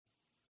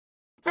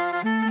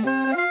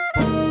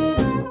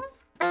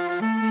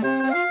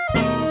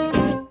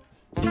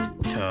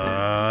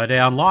Today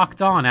on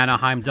Locked On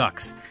Anaheim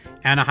Ducks,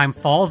 Anaheim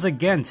falls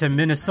again to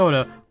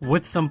Minnesota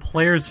with some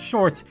players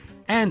short,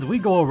 and we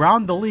go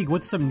around the league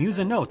with some news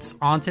and notes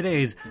on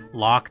today's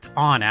Locked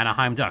On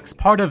Anaheim Ducks,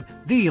 part of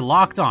the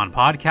Locked On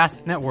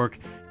Podcast Network,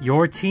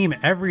 your team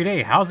every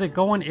day. How's it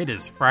going? It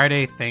is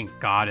Friday. Thank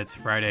God it's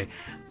Friday.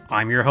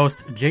 I'm your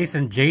host,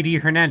 Jason J.D.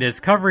 Hernandez,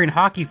 covering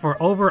hockey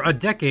for over a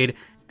decade,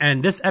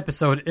 and this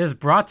episode is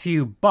brought to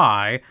you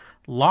by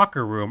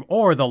Locker Room,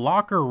 or the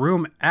Locker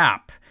Room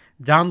app.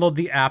 Download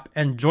the app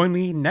and join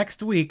me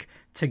next week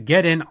to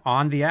get in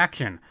on the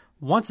action.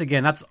 Once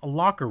again, that's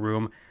Locker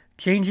Room,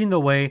 changing the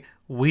way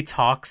we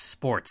talk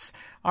sports.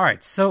 All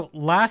right, so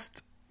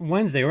this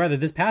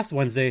past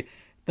Wednesday,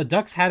 the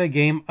Ducks had a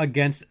game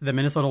against the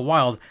Minnesota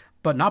Wild,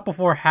 but not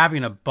before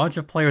having a bunch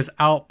of players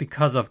out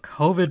because of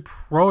COVID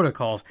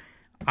protocols.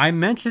 I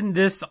mentioned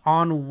this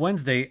on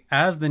Wednesday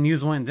as the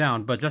news went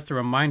down, but just to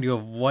remind you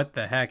of what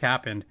the heck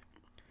happened.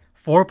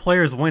 4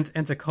 players went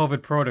into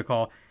COVID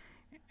protocol,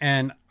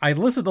 and I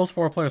listed those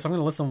 4 players, so I'm going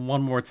to list them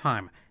one more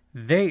time.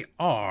 They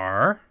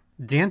are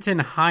Danton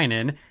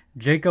Heinen,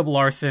 Jacob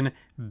Larson,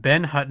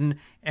 Ben Hutton,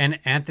 and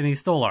Anthony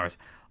Stolarz.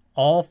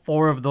 All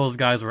 4 of those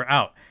guys were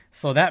out.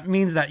 So that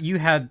means that you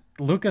had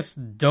Lukas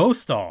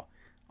Dostal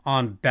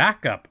on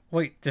backup.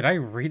 Wait, did I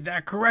read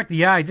that correct?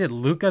 Yeah, I did.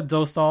 Lukas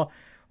Dostal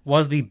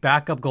was the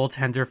backup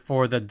goaltender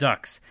for the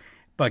Ducks.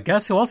 But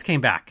guess who else came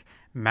back?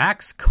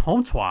 Max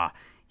Comtois.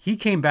 He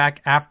came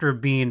back after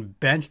being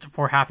benched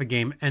for half a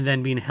game and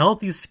then being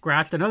healthy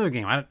scratched another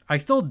game. I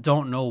still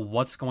don't know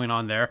what's going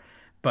on there.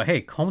 But hey,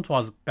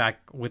 Comtois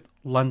back with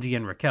Lundy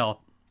and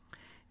Raquel.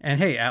 And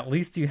hey, at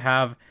least you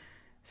have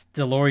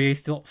Delorier,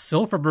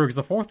 Silfverberg's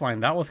the 4th line.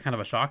 That was kind of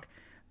a shock.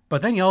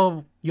 But then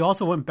you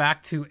also went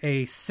back to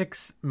a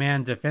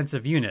 6-man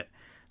defensive unit.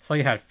 So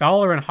you had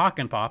Fowler and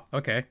Hakanpää.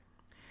 Okay.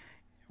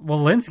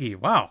 Welinski.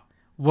 Wow.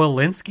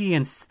 Welinski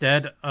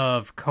instead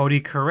of Cody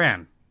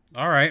Curran.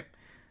 All right.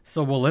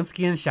 So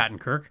Welinski and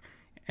Shattenkirk.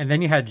 And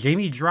then you had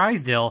Jamie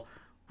Drysdale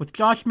with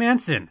Josh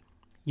Manson.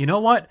 You know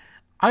what?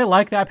 I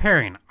like that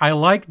pairing. I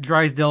like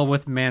Drysdale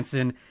with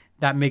Manson.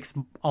 That makes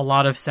a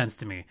lot of sense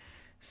to me.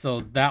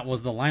 So that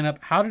was the lineup.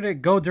 How did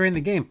it go during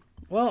the game?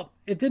 Well,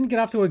 it didn't get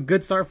off to a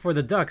good start for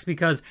the Ducks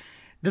because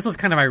this was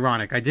kind of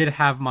ironic. I did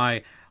have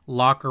my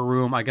Locker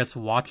Room,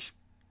 watch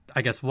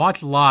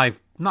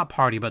live, not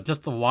party, but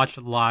just to watch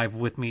live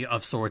with me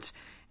of sorts.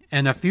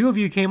 And a few of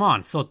you came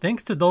on. So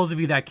thanks to those of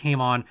you that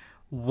came on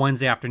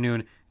Wednesday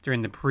afternoon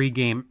during the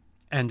pregame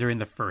and during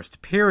the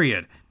first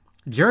period.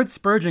 Jared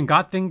Spurgeon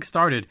got things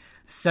started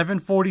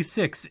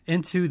 7:46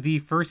 into the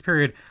first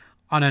period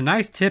on a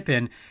nice tip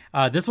in.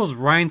 This was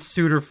Ryan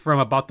Suter from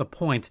about the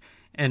point,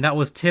 and that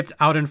was tipped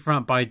out in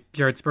front by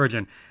Jared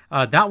Spurgeon.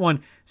 That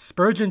one,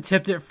 Spurgeon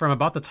tipped it from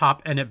about the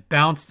top, and it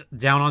bounced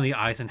down on the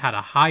ice and had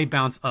a high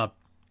bounce up.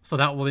 So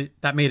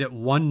that made it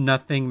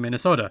 1-0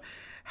 Minnesota.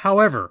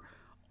 However,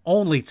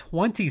 only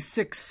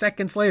 26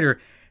 seconds later,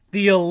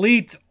 the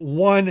Elite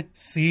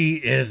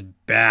 1C is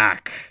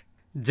back.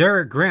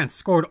 Derek Grant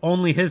scored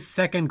only his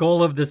 2nd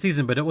goal of the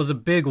season, but it was a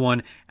big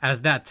one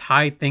as that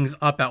tied things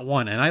up at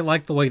 1. And I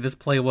like the way this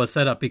play was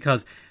set up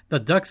because the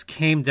Ducks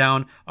came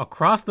down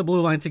across the blue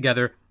line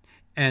together,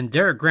 and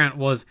Derek Grant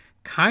was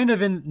kind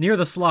of in near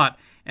the slot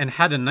and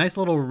had a nice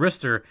little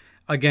wrister,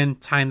 again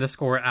tying the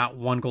score at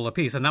 1 goal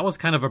apiece. And that was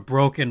kind of a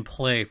broken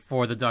play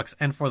for the Ducks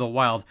and for the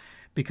Wild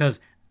because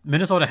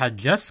Minnesota had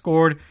just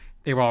scored.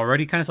 They were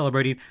already kind of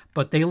celebrating,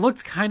 but they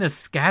looked kind of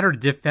scattered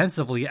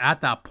defensively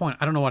at that point.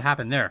 I don't know what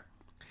happened there.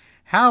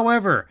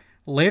 However,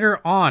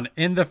 later on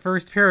in the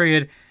first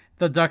period,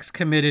 the Ducks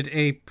committed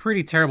a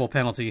pretty terrible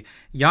penalty.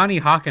 Jani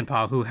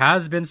Hakanpää, who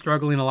has been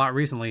struggling a lot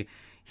recently,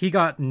 he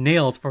got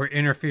nailed for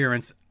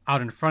interference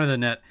out in front of the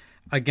net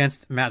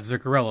against Matt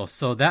Zuccarello.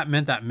 So that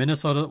meant that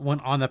Minnesota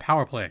went on the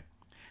power play.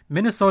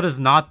 Minnesota's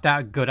not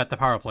that good at the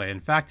power play. In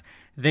fact,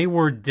 they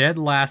were dead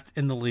last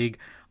in the league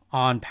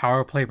on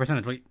power play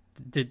percentage. Wait,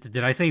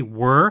 did I say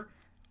were?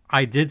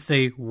 I did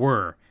say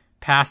were.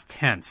 Past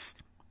tense.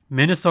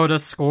 Minnesota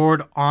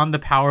scored on the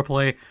power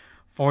play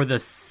for the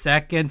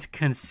 2nd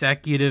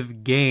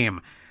consecutive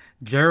game.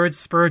 Jared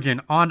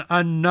Spurgeon on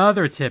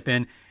another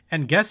tip-in.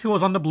 And guess who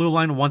was on the blue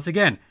line once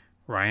again?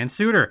 Ryan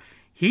Suter.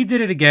 He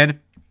did it again.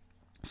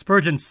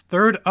 Spurgeon's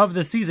 3rd of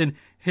the season,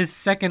 his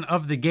 2nd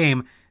of the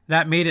game.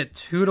 That made it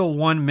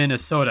 2-1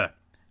 Minnesota.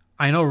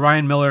 I know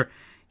Ryan Miller,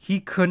 he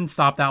couldn't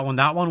stop that one.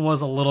 That one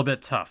was a little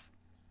bit tough.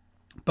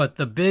 But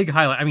the big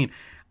highlight,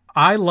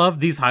 I love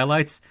these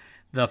highlights,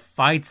 the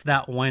fights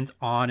that went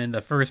on in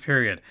the first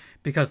period,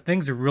 because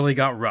things really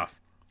got rough.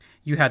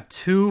 You had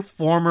 2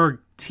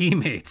 former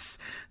teammates,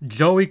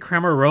 Joey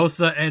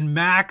Cramarosa and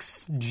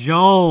Max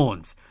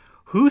Jones.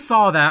 Who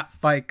saw that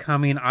fight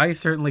coming? I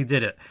certainly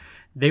did it.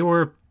 They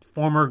were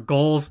former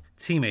Gulls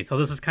teammates. So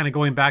this is kind of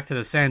going back to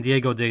the San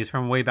Diego days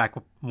from way back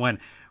when.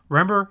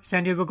 Remember,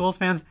 San Diego Gulls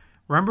fans?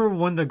 Remember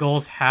when the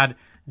Gulls had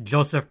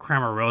Joseph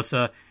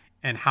Cramarosa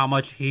and how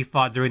much he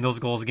fought during those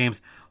Gulls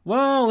games?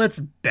 Well, it's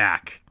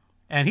back.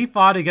 And he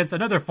fought against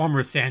another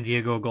former San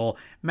Diego Gull,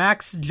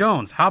 Max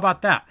Jones. How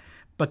about that?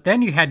 But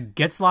then you had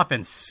Getzlaf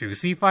and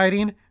Soucy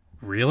fighting.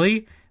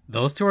 Really?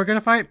 Those two are going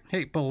to fight?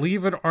 Hey,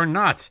 believe it or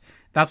not,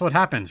 that's what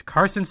happened.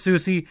 Carson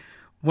Soucy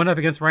went up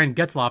against Ryan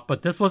Getzlaf,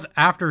 but this was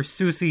after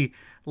Soucy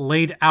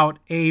laid out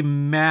a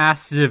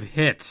massive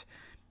hit.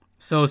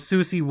 So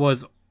Soucy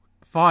was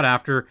fought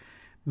after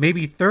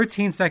maybe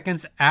 13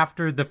 seconds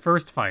after the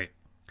first fight.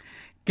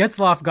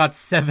 Getzlaf got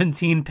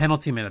 17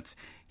 penalty minutes.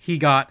 He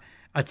got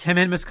a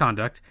 10-minute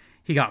misconduct.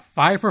 He got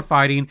 5 for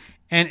fighting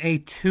and a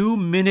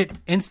 2-minute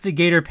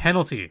instigator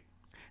penalty.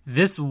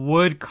 This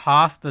would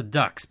cost the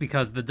Ducks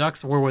because the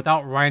Ducks were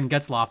without Ryan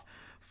Getzlaf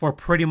for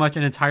pretty much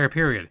an entire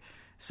period.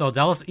 So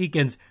Dallas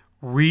Eakins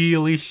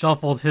really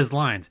shuffled his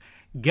lines.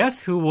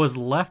 Guess who was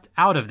left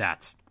out of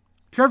that?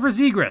 Trevor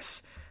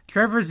Zegras.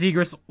 Trevor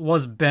Zegras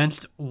was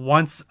benched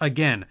once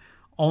again.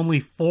 Only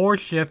 4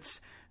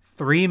 shifts,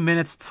 3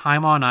 minutes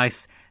time on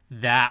ice.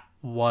 That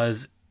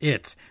was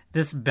it.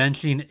 This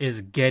benching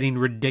is getting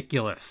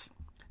ridiculous.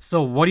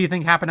 So what do you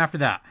think happened after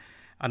that?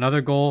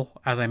 Another goal,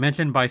 as I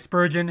mentioned, by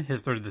Spurgeon,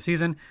 his third of the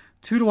season,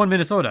 2-1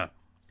 Minnesota.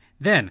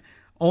 Then,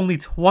 only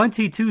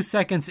 22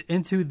 seconds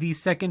into the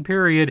second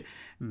period,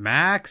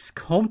 Max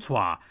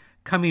Comtois,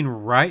 coming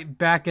right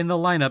back in the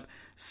lineup,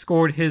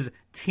 scored his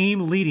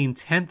team-leading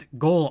 10th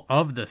goal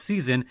of the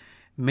season,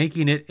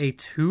 making it a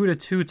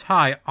 2-2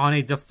 tie on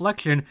a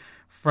deflection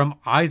from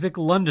Isaac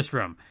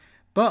Lundestrom.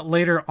 But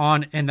later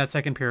on in that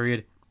second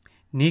period,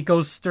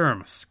 Nico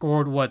Sturm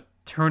scored what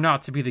turned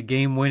out to be the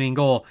game-winning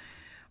goal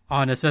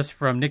on assist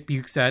from Nick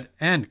Bukestad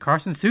and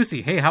Carson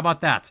Soucy. Hey, how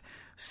about that?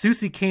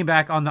 Soucy came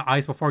back on the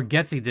ice before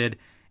Getzy did,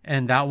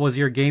 and that was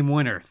your game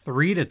winner.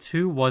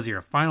 3-2 was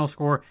your final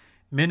score.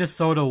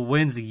 Minnesota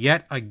wins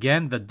yet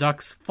again. The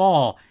Ducks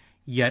fall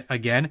yet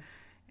again.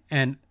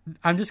 And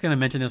I'm just going to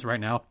mention this right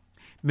now.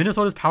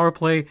 Minnesota's power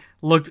play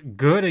looked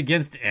good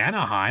against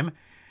Anaheim.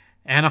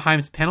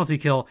 Anaheim's penalty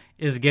kill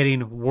is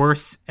getting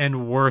worse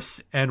and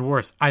worse and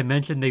worse. I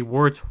mentioned they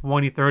were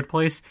 23rd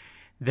place.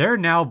 They're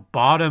now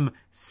bottom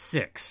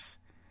 6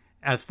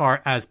 as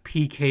far as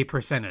PK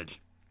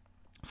percentage.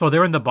 So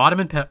they're in the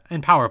bottom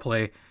in power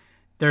play.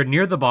 They're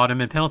near the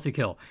bottom in penalty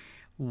kill.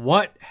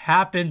 What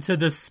happened to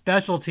the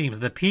special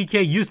teams? The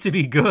PK used to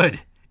be good.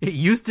 It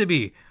used to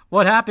be.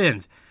 What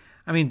happened?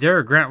 I mean,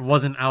 Derek Grant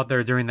wasn't out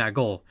there during that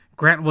goal.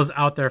 Grant was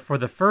out there for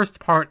the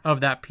first part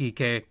of that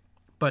PK,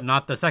 but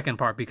not the second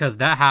part because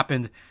that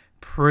happened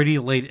pretty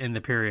late in the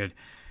period.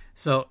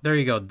 So there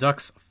you go.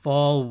 Ducks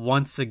fall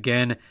once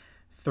again.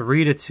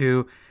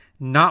 3-2.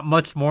 Not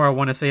much more I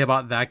want to say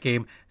about that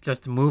game.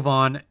 Just move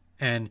on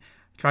and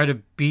try to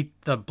beat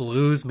the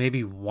Blues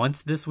maybe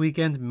once this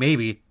weekend.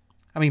 Maybe.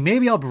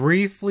 Maybe I'll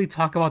briefly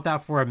talk about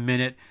that for a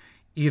minute,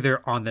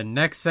 either on the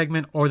next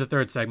segment or the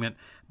third segment.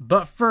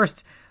 But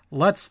first,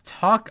 let's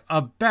talk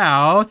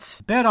about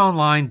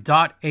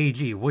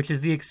betonline.ag, which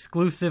is the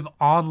exclusive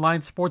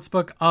online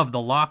sportsbook of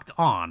the Locked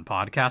On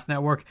Podcast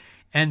Network.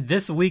 And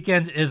this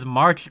weekend is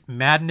March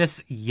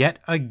Madness yet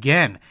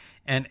again.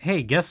 And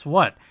hey, guess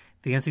what?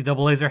 The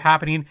NCAAs are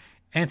happening.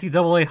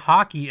 NCAA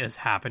hockey is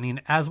happening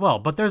as well.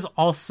 But there's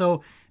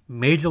also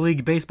Major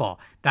League Baseball.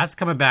 That's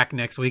coming back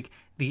next week.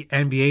 The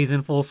NBA's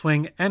in full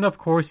swing. And of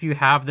course, you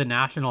have the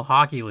National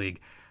Hockey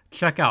League.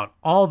 Check out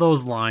all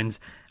those lines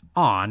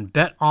on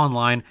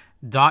betonline.ag.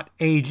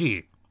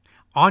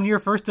 On your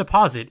first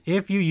deposit,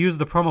 if you use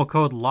the promo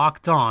code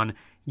LOCKEDON,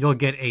 you'll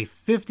get a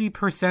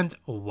 50%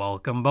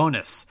 welcome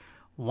bonus.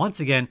 Once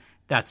again,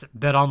 that's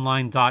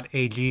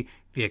betonline.ag,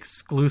 the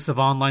exclusive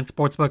online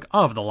sportsbook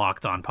of the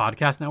Locked On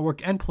Podcast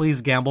Network, and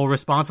please gamble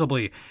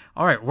responsibly.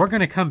 All right, we're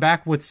going to come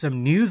back with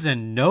some news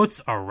and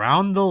notes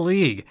around the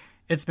league.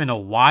 It's been a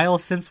while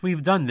since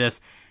we've done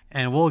this,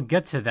 and we'll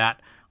get to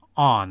that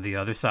on the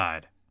other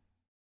side.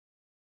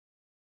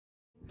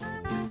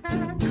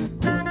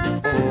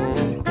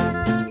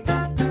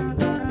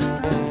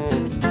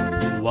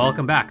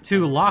 Welcome back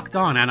to Locked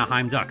On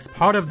Anaheim Ducks,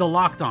 part of the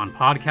Locked On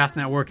Podcast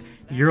Network.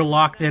 You're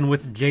locked in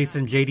with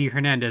Jason JD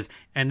Hernandez,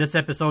 and this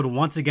episode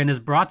once again is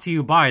brought to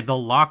you by the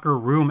Locker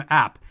Room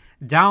app.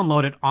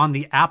 Download it on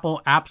the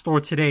Apple App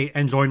Store today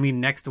and join me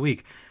next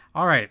week.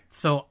 All right,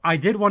 so I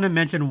did want to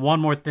mention one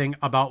more thing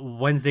about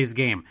Wednesday's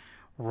game.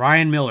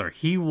 Ryan Miller,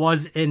 he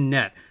was in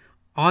net.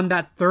 On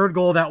that third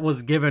goal that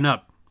was given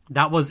up,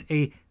 that was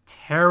a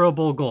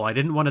terrible goal. I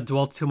didn't want to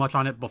dwell too much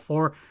on it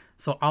before,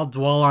 so I'll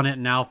dwell on it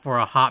now for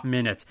a hot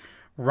minute.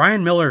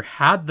 Ryan Miller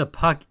had the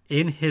puck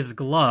in his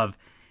glove,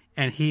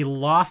 and he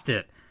lost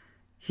it.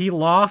 He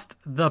lost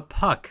the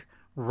puck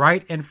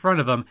right in front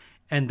of him,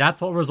 and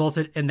that's what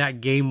resulted in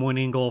that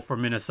game-winning goal for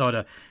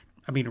Minnesota.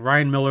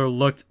 Ryan Miller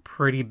looked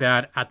pretty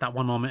bad at that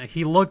one moment.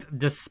 He looked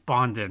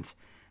despondent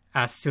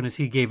as soon as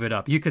he gave it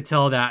up. You could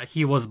tell that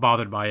he was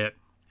bothered by it,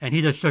 and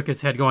he just shook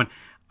his head going,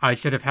 I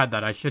should have had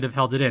that. I should have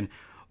held it in.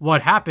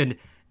 What happened,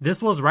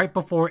 this was right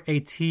before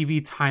a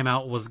TV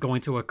timeout was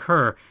going to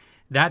occur.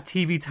 That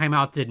TV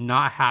timeout did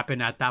not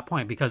happen at that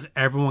point because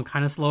everyone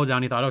kind of slowed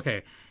down. He thought,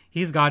 okay,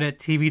 he's got it.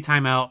 TV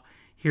timeout.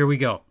 Here we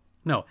go.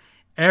 No,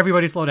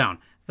 everybody slowed down.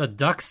 The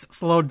Ducks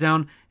slowed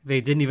down. They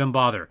didn't even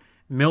bother.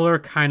 Miller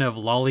kind of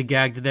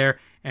lollygagged there,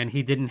 and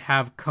he didn't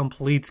have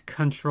complete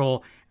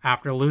control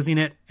after losing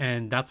it,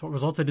 and that's what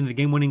resulted in the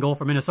game-winning goal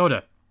for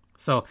Minnesota.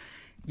 So,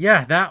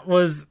 yeah, that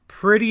was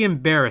pretty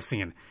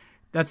embarrassing.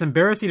 That's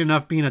embarrassing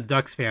enough being a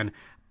Ducks fan,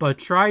 but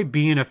try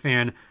being a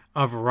fan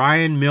of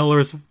Ryan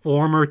Miller's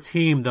former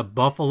team, the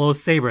Buffalo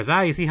Sabres.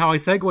 You see how I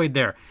segued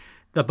there?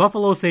 The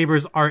Buffalo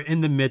Sabres are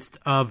in the midst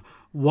of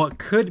what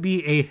could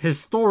be a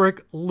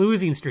historic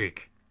losing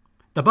streak.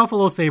 The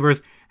Buffalo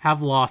Sabres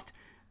have lost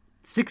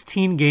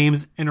 16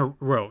 games in a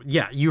row.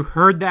 Yeah, you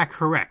heard that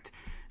correct.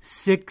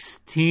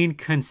 16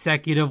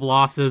 consecutive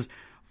losses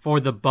for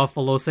the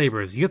Buffalo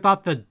Sabres. You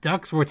thought the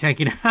Ducks were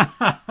tanking.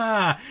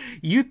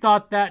 You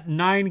thought that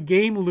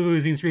 9-game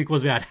losing streak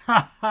was bad.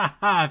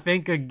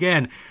 Think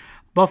again.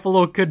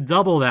 Buffalo could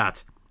double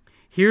that.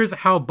 Here's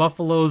how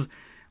Buffalo's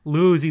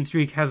losing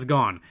streak has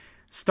gone.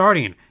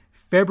 Starting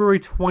February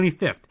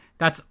 25th.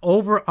 That's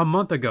over a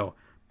month ago.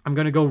 I'm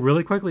going to go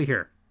really quickly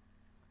here.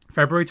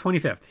 February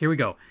 25th. Here we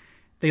go.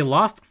 They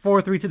lost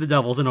 4-3 to the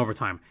Devils in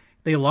overtime.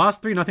 They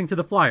lost 3-0 to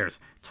the Flyers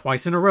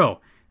twice in a row.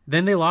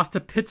 Then they lost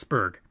to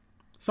Pittsburgh.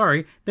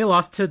 They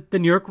lost to the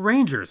New York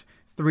Rangers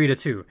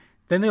 3-2.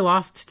 Then they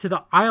lost to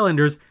the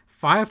Islanders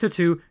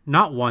 5-2,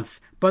 not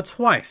once, but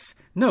twice.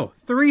 No,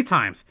 3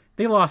 times.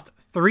 They lost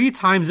 3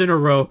 times in a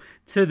row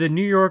to the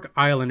New York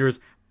Islanders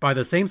by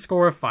the same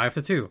score of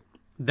 5-2.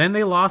 Then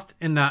they lost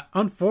in that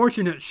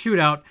unfortunate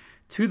shootout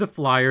to the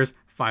Flyers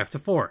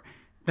 5-4.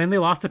 Then they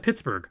lost to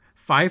Pittsburgh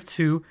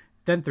 5-2,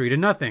 then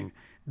 3-0.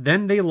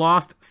 Then they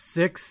lost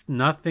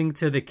 6-0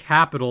 to the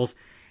Capitals,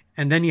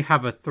 and then you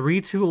have a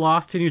 3-2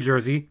 loss to New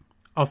Jersey,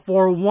 a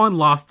 4-1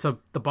 loss to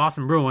the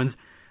Boston Bruins,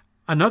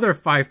 another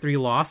 5-3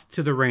 loss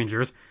to the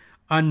Rangers,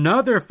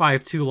 another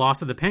 5-2 loss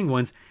to the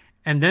Penguins,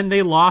 and then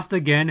they lost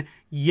again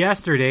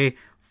yesterday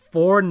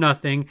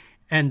 4-0,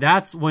 and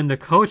that's when the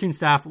coaching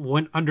staff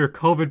went under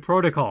COVID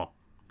protocol.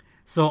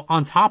 So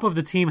on top of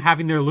the team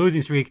having their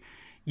losing streak,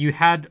 you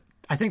had,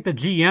 I think, the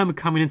GM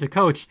coming in to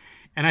coach,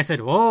 and I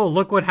said, whoa,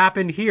 look what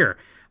happened here.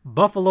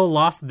 Buffalo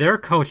lost their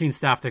coaching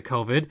staff to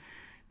COVID,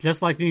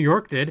 just like New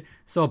York did.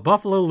 So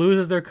Buffalo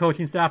loses their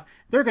coaching staff.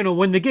 They're going to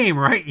win the game,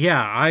 right?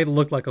 Yeah, I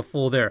looked like a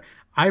fool there.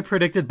 I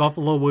predicted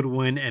Buffalo would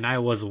win, and I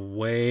was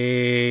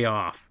way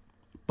off.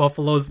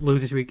 Buffalo's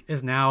losing streak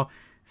is now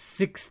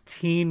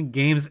 16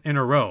 games in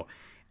a row.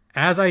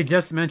 As I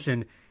just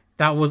mentioned,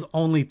 that was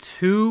only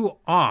 2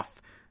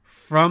 off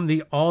from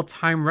the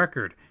all-time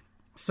record.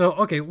 So,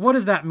 okay, what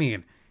does that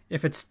mean?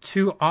 If it's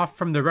 2 off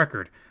from the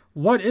record,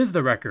 what is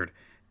the record?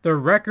 The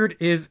record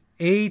is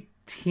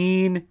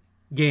 18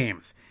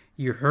 games.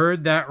 You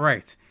heard that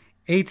right.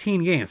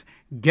 18 games.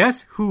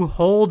 Guess who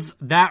holds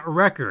that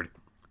record?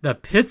 The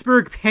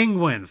Pittsburgh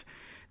Penguins.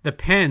 The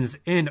Pens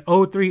in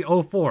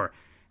 03-04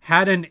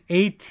 had an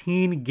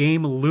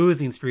 18-game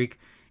losing streak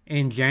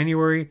in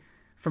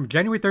from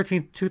January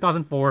 13th,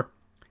 2004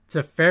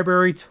 to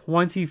February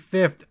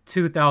 25th,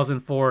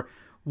 2004,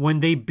 when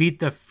they beat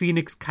the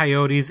Phoenix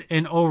Coyotes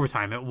in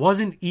overtime. It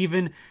wasn't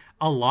even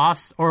a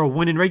loss or a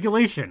win in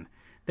regulation.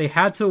 They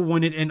had to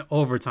win it in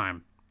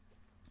overtime.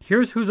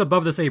 Here's who's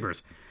above the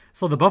Sabres.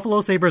 So the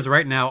Buffalo Sabres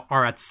right now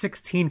are at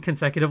 16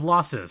 consecutive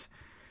losses.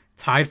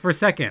 Tied for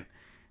second,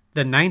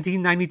 the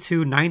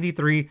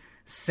 1992-93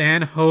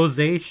 San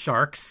Jose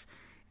Sharks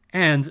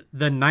and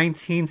the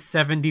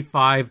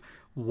 1975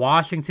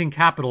 Washington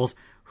Capitals,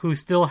 who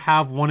still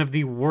have one of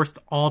the worst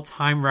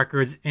all-time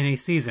records in a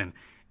season.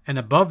 And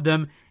above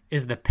them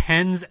is the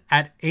Pens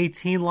at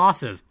 18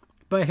 losses.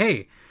 But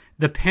hey,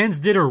 the Pens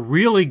did a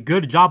really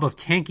good job of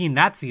tanking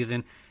that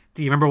season.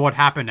 Do you remember what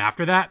happened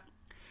after that?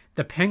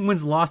 The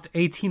Penguins lost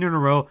 18 in a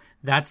row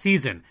that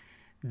season.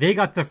 They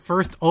got the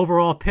first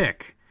overall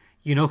pick.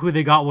 You know who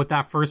they got with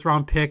that first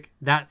round pick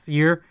that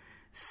year?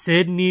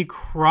 Sidney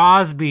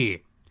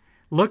Crosby.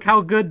 Look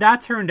how good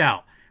that turned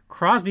out.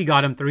 Crosby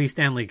got him 3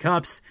 Stanley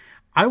Cups.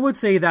 I would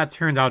say that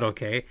turned out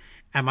okay.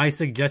 Am I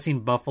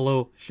suggesting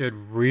Buffalo should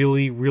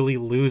really, really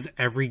lose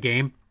every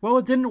game? Well,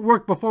 it didn't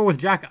work before with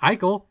Jack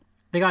Eichel.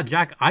 They got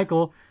Jack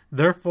Eichel.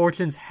 Their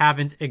fortunes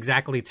haven't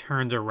exactly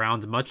turned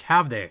around much,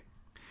 have they?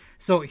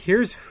 So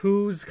here's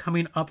who's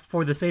coming up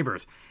for the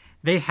Sabres.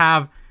 They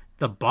have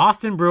the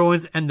Boston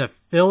Bruins and the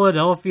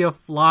Philadelphia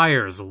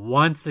Flyers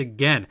once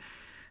again.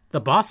 The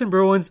Boston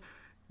Bruins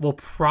will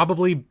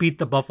probably beat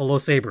the Buffalo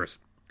Sabres.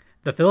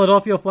 The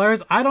Philadelphia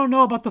Flyers, I don't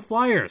know about the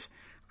Flyers.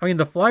 I mean,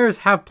 the Flyers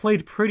have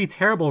played pretty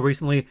terrible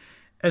recently,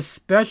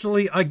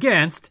 especially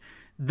against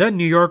the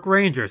New York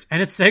Rangers.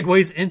 And it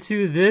segues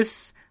into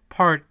this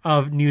part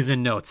of news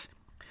and notes.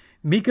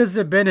 Mika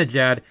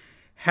Zibanejad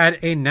had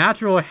a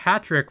natural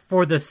hat trick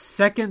for the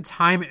second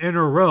time in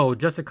a row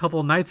just a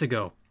couple nights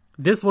ago.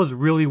 This was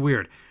really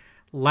weird.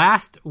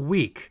 Last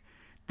week,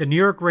 the New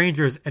York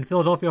Rangers and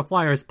Philadelphia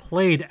Flyers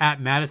played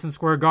at Madison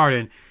Square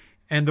Garden,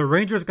 and the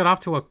Rangers got off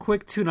to a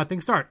quick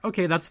 2-0 start.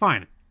 Okay, that's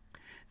fine.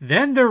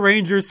 Then the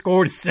Rangers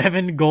scored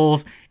 7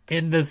 goals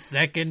in the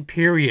second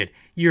period.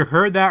 You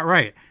heard that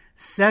right.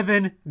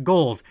 7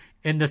 goals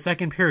in the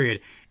second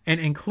period. And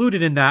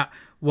included in that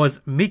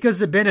was Mika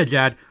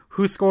Zibanejad,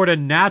 who scored a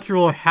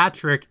natural hat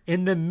trick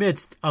in the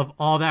midst of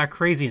all that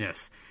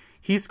craziness.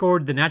 He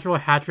scored the natural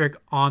hat trick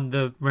on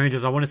the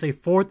Rangers. I want to say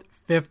 4th,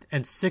 5th,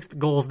 and 6th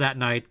goals that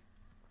night.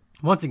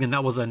 Once again,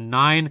 that was a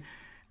 9-0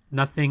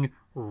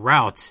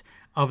 rout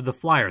of the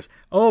Flyers.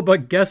 Oh,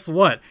 but guess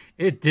what?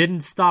 It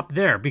didn't stop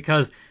there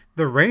because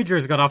the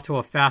Rangers got off to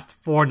a fast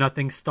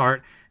 4-0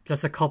 start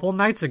just a couple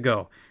nights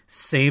ago.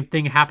 Same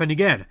thing happened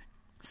again.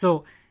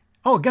 So,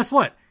 guess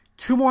what?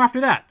 2 more after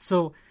that.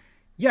 So,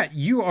 yeah,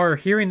 you are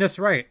hearing this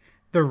right.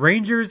 The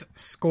Rangers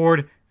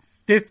scored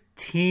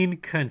 15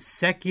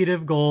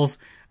 consecutive goals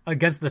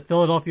against the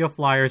Philadelphia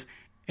Flyers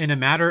in a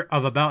matter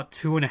of about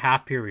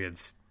 2.5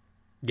 periods.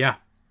 Yeah.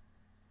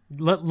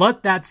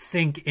 Let that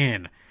sink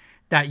in.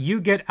 That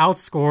you get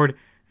outscored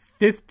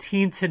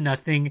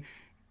 15-0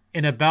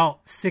 in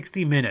about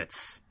 60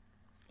 minutes.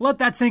 Let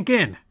that sink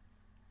in.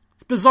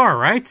 It's bizarre,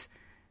 right?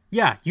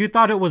 Yeah, you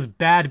thought it was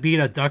bad being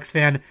a Ducks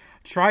fan.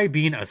 Try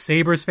being a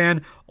Sabres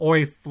fan or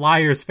a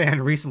Flyers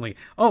fan recently.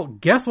 Oh,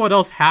 guess what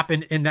else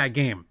happened in that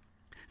game?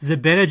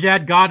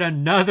 Zibanejad got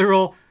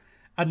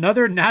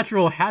another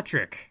natural hat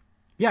trick.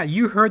 Yeah,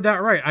 you heard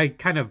that right. I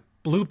kind of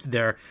blooped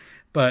there.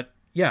 But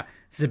yeah,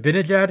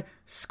 Zibanejad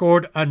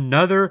scored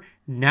another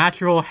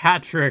natural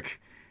hat trick,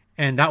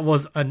 and that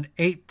was an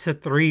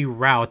 8-3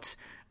 rout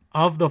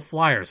of the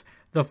Flyers.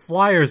 The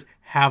Flyers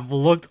have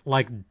looked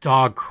like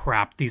dog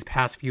crap these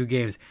past few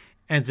games,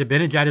 and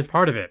Zibanejad is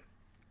part of it.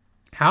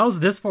 How's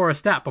this for a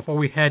stat before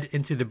we head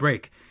into the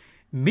break?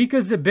 Mika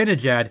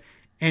Zibanejad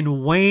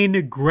and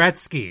Wayne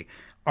Gretzky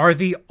are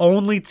the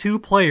only 2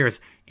 players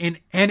in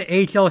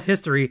NHL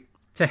history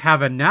to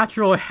have a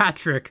natural hat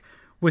trick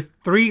with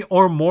 3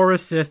 or more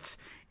assists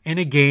in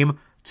a game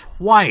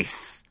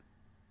twice.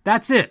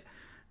 That's it.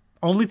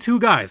 Only 2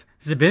 guys,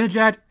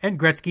 Zibanejad and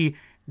Gretzky.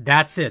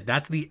 That's it.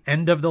 That's the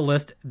end of the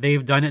list.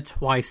 They've done it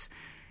twice.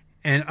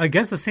 And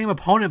against the same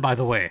opponent, by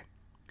the way.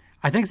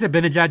 I think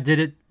Zibanejad did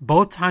it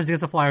both times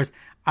against the Flyers.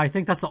 I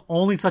think that's the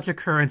only such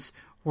occurrence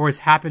where it's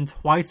happened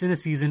twice in a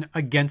season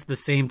against the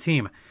same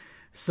team.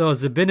 So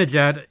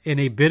Zibanejad in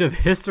a bit of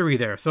history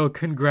there. So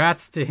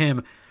congrats to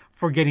him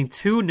for getting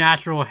 2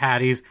 natural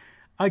hatties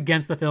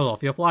against the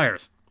Philadelphia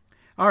Flyers.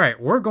 All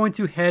right, we're going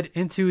to head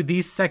into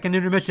the second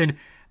intermission.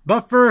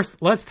 But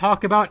first, let's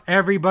talk about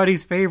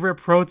everybody's favorite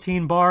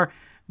protein bar,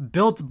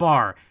 Built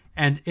Bar.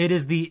 And it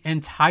is the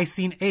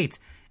Enticing 8.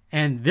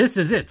 And this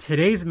is it.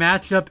 Today's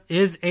matchup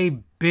is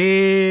a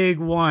big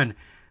one.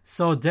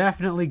 So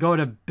definitely go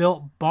to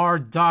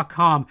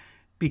BuiltBar.com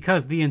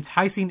because the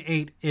Enticing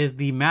 8 is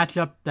the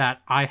matchup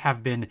that I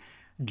have been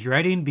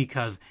dreading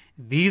because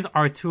these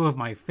are 2 of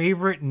my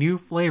favorite new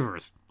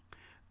flavors.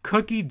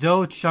 Cookie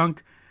dough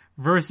chunk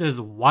versus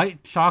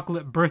white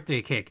chocolate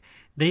birthday cake.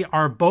 They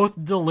are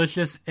both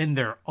delicious in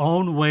their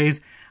own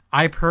ways.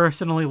 I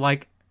personally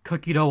like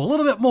cookie dough a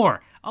little bit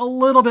more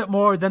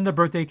than the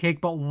birthday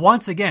cake. But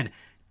once again,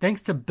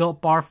 thanks to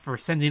Built Bar for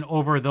sending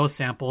over those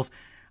samples.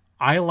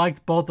 I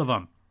liked both of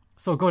them.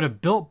 So go to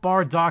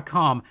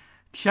BuiltBar.com,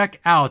 check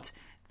out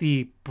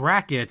the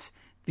bracket,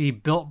 the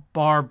Built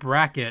Bar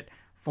bracket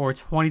for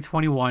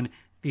 2021.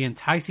 The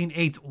Enticing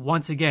 8,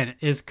 once again,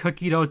 is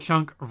cookie dough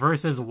chunk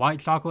versus white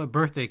chocolate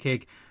birthday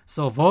cake.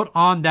 So vote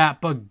on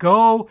that, but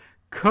go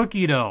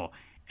cookie dough.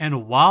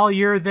 And while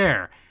you're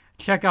there,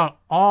 check out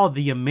all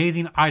the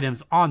amazing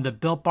items on the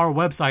Built Bar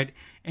website,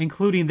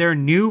 including their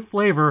new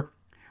flavor,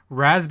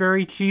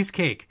 raspberry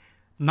cheesecake.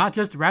 Not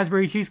just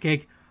raspberry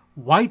cheesecake,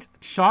 white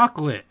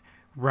chocolate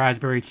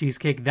raspberry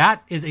cheesecake.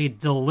 That is a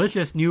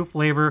delicious new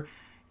flavor.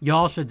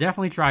 Y'all should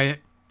definitely try it.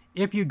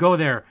 If you go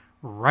there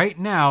right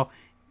now,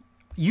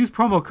 use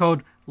promo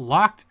code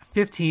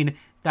LOCKED15.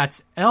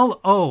 That's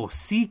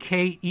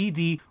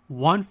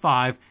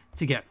LOCKED15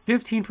 to get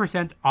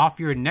 15% off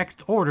your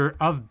next order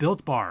of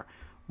Built Bar.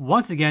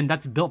 Once again,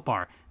 that's Built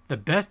Bar, the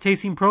best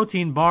tasting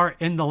protein bar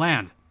in the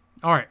land.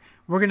 All right,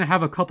 we're going to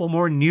have a couple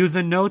more news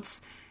and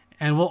notes,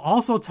 and we'll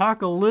also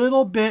talk a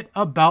little bit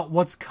about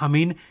what's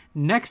coming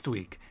next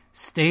week.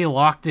 Stay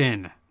locked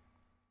in.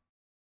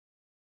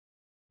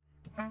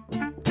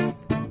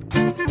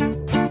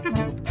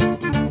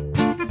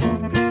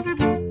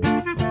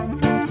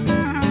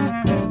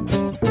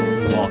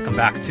 Welcome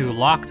back to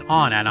Locked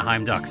On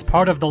Anaheim Ducks,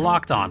 part of the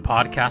Locked On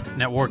Podcast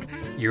Network.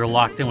 You're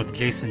locked in with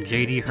Jason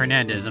J.D.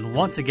 Hernandez, and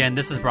once again,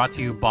 this is brought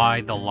to you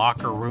by the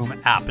Locker Room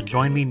app.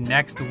 Join me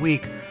next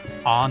week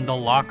on the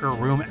Locker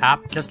Room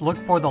app. Just look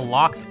for the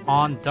Locked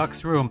On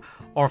Ducks Room,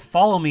 or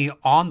follow me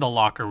on the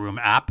Locker Room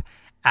app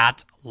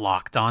at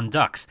Locked On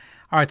Ducks.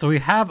 All right, so we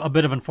have a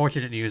bit of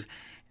unfortunate news,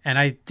 and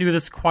I do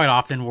this quite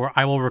often where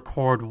I will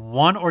record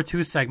 1 or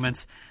 2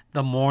 segments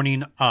the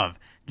morning of,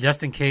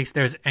 just in case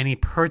there's any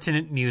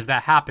pertinent news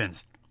that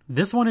happens.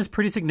 This one is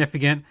pretty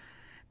significant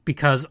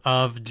because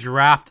of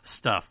draft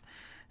stuff.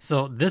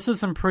 So this is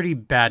some pretty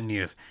bad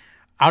news.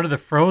 Out of the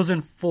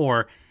Frozen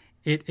Four,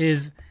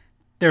 there's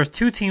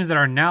 2 teams that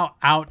are now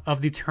out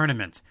of the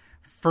tournament.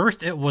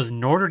 First, it was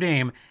Notre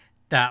Dame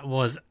that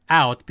was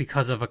out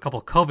because of a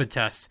couple COVID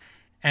tests.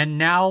 And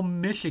now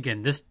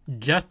Michigan. This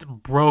just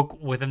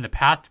broke within the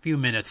past few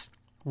minutes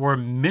where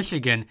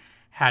Michigan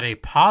had a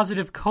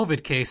positive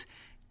COVID case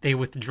they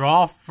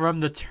withdraw from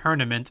the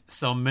tournament,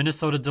 so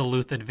Minnesota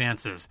Duluth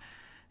advances.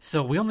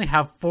 So we only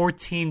have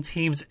 14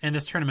 teams in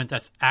this tournament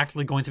that's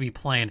actually going to be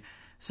playing.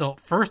 So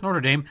first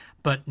Notre Dame,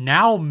 but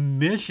now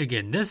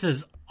Michigan. This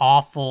is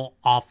awful,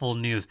 awful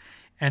news.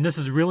 And this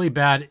is really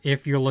bad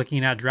if you're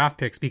looking at draft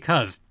picks,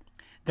 because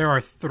there are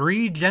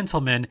 3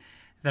 gentlemen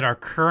that are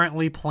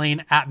currently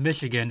playing at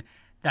Michigan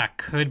that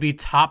could be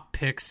top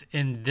picks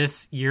in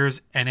this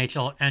year's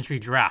NHL entry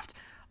draft.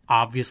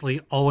 Obviously,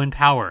 Owen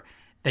Power.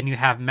 Then you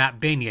have Matt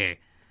Benier.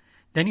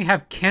 Then you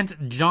have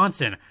Kent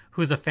Johnson,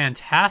 who's a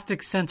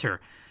fantastic center.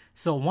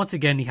 So once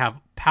again, you have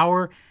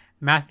Power,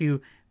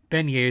 Matthew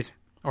Beniers,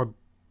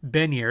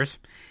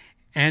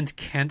 and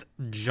Kent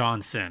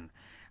Johnson.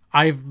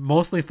 I've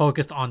mostly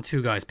focused on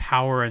 2 guys,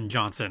 Power and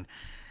Johnson.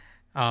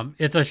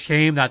 It's a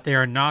shame that they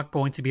are not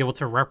going to be able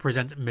to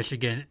represent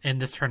Michigan in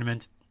this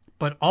tournament,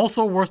 but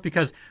also worse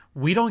because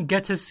we don't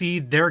get to see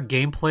their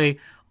gameplay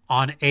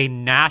on a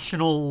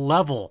national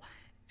level.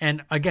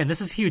 And again,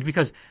 this is huge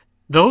because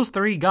those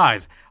 3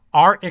 guys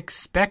are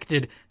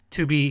expected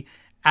to be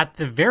at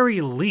the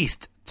very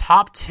least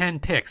top 10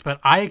 picks, but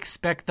I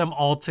expect them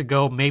all to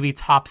go maybe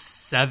top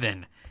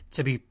 7,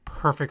 to be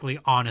perfectly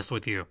honest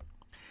with you.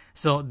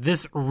 So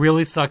this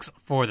really sucks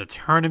for the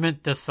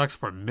tournament. This sucks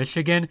for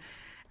Michigan.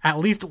 At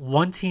least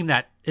one team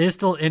that is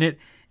still in it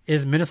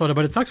is Minnesota,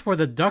 but it sucks for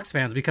the Ducks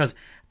fans because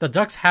the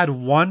Ducks had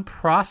one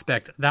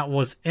prospect that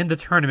was in the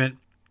tournament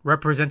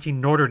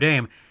representing Notre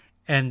Dame,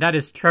 and that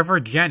is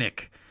Trevor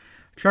Janik.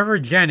 Trevor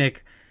Janik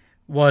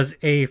was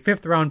a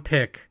 5th-round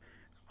pick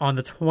on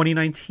the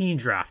 2019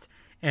 draft,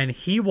 and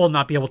he will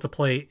not be able to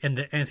play in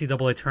the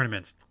NCAA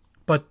tournament.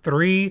 But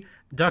 3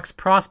 Ducks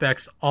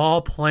prospects,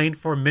 all playing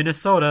for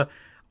Minnesota,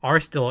 are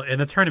still in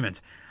the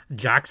tournament.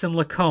 Jackson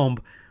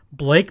Lacombe,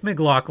 Blake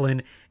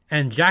McLaughlin,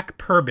 and Jack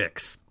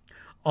Perbix.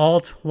 All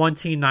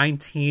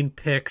 2019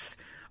 picks,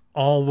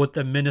 all with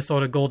the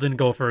Minnesota Golden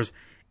Gophers,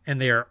 and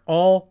they are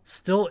all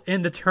still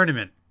in the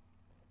tournament.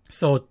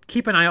 So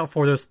keep an eye out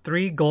for those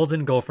 3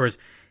 Golden Gophers,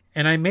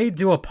 and I may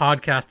do a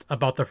podcast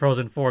about the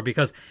Frozen Four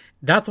because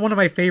that's one of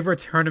my favorite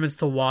tournaments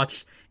to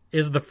watch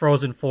is the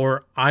Frozen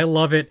Four. I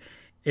love it.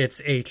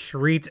 It's a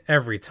treat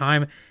every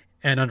time,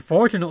 and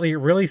unfortunately it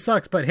really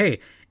sucks, but hey,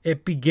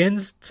 it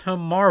begins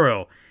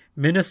tomorrow.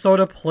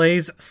 Minnesota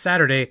plays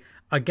Saturday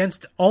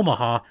against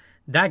Omaha.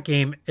 That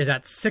game is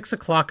at 6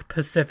 o'clock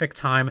Pacific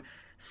time,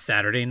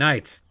 Saturday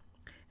night.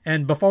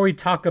 And before we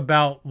talk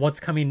about what's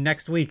coming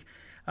next week,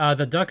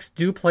 the Ducks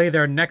do play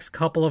their next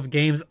couple of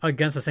games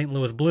against the St.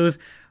 Louis Blues.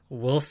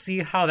 We'll see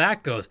how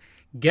that goes.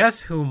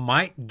 Guess who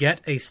might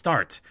get a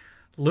start?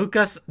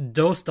 Lukas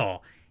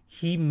Dostal.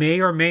 He may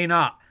or may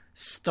not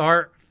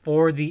start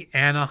for the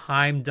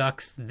Anaheim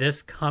Ducks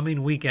this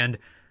coming weekend,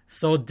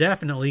 so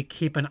definitely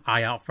keep an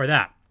eye out for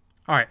that.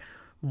 All right,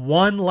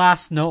 one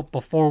last note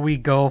before we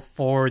go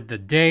for the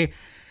day.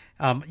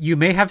 You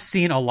may have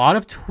seen a lot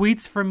of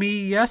tweets from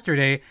me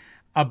yesterday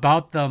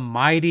about the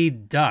Mighty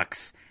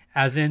Ducks,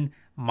 as in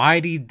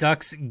Mighty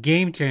Ducks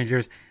Game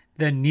Changers,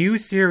 the new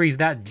series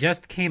that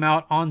just came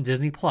out on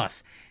Disney+.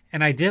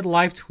 And I did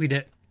live tweet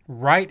it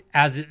right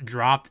as it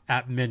dropped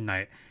at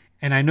midnight.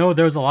 And I know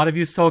there's a lot of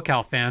you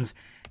SoCal fans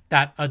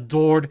that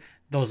adored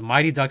those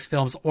Mighty Ducks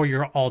films, or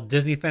you're all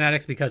Disney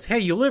fanatics because, hey,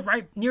 you live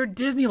right near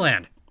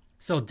Disneyland.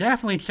 So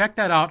definitely check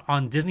that out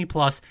on Disney+.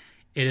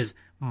 It is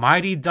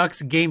Mighty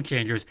Ducks Game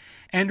Changers.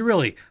 And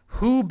really,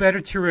 who better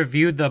to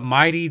review the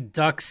Mighty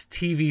Ducks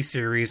TV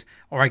series,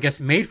 or I guess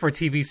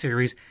made-for-TV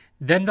series,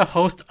 than the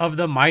host of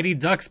the Mighty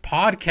Ducks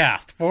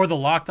podcast for the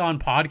Locked On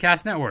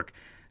Podcast Network.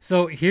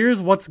 So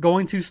here's what's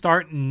going to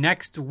start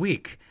next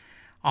week.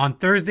 On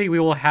Thursday, we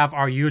will have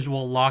our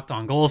usual Locked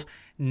On Goals.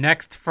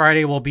 Next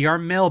Friday will be our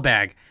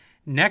mailbag.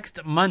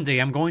 Next Monday,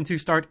 I'm going to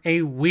start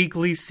a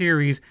weekly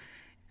series,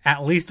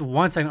 at least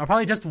one segment, or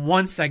probably just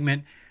one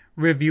segment,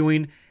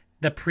 reviewing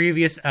the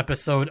previous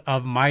episode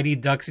of Mighty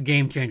Ducks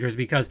Game Changers,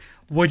 because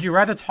would you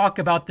rather talk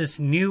about this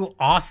new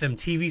awesome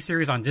TV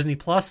series on Disney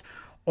Plus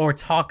or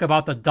talk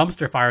about the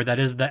dumpster fire that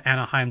is the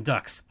Anaheim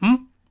Ducks?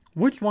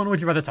 Which one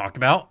would you rather talk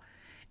about?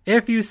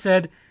 If you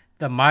said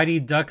the Mighty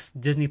Ducks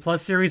Disney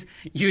Plus series,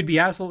 you'd be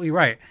absolutely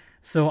right.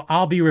 So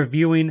I'll be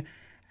reviewing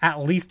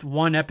at least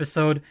one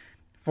episode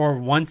for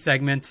one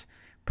segment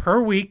per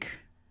week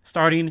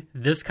starting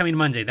this coming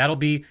Monday. That'll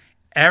be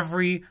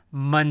every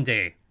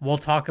Monday. We'll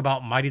talk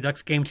about Mighty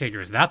Ducks Game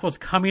Changers. That's what's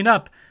coming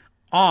up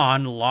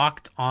on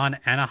Locked On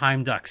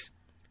Anaheim Ducks.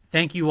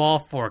 Thank you all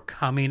for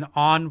coming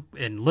on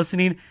and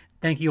listening.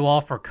 Thank you all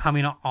for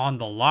coming on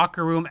the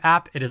Locker Room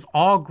app. It is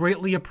all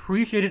greatly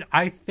appreciated.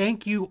 I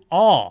thank you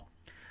all.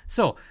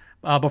 So,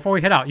 before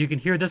we head out, you can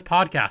hear this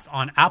podcast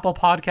on Apple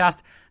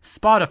Podcast,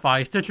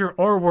 Spotify, Stitcher,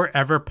 or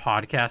wherever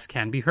podcasts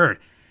can be heard.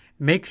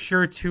 Make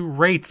sure to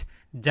rate,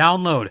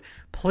 download.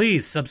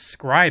 Please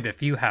subscribe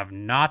if you have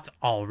not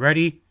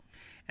already.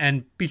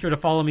 And be sure to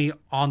follow me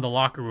on the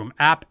Locker Room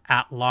app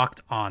at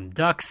Locked On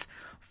Ducks.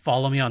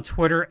 Follow me on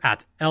Twitter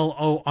at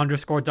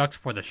LO_Ducks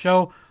for the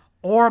show,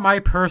 or my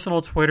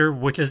personal Twitter,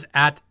 which is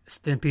at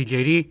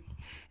StimpyJD.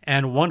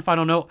 And one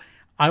final note,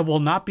 I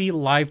will not be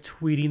live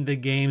tweeting the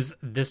games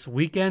this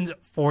weekend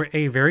for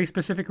a very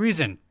specific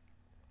reason.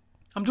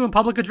 I'm doing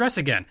public address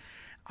again.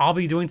 I'll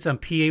be doing some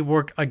PA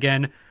work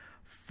again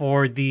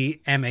for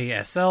the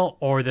MASL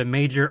or the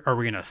Major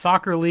Arena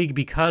Soccer League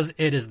because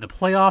it is the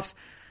playoffs.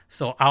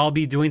 So I'll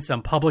be doing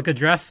some public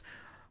address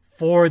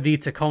for the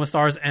Tacoma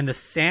Stars and the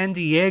San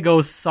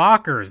Diego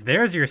Sockers.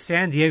 There's your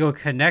San Diego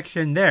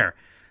connection there.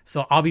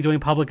 So I'll be doing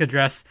public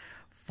address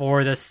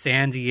for the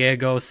San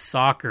Diego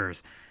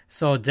Sockers.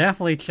 So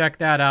definitely check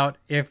that out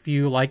if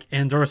you like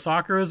indoor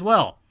soccer as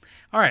well.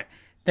 All right.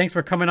 Thanks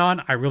for coming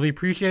on. I really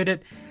appreciate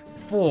it.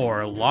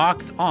 For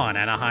Locked On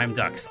Anaheim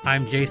Ducks,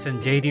 I'm Jason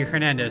JD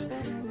Hernandez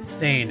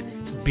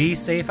saying be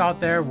safe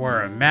out there,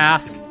 wear a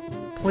mask,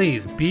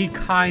 please be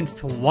kind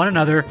to one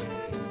another,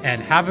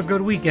 and have a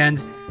good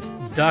weekend.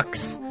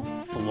 Ducks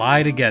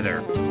fly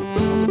together.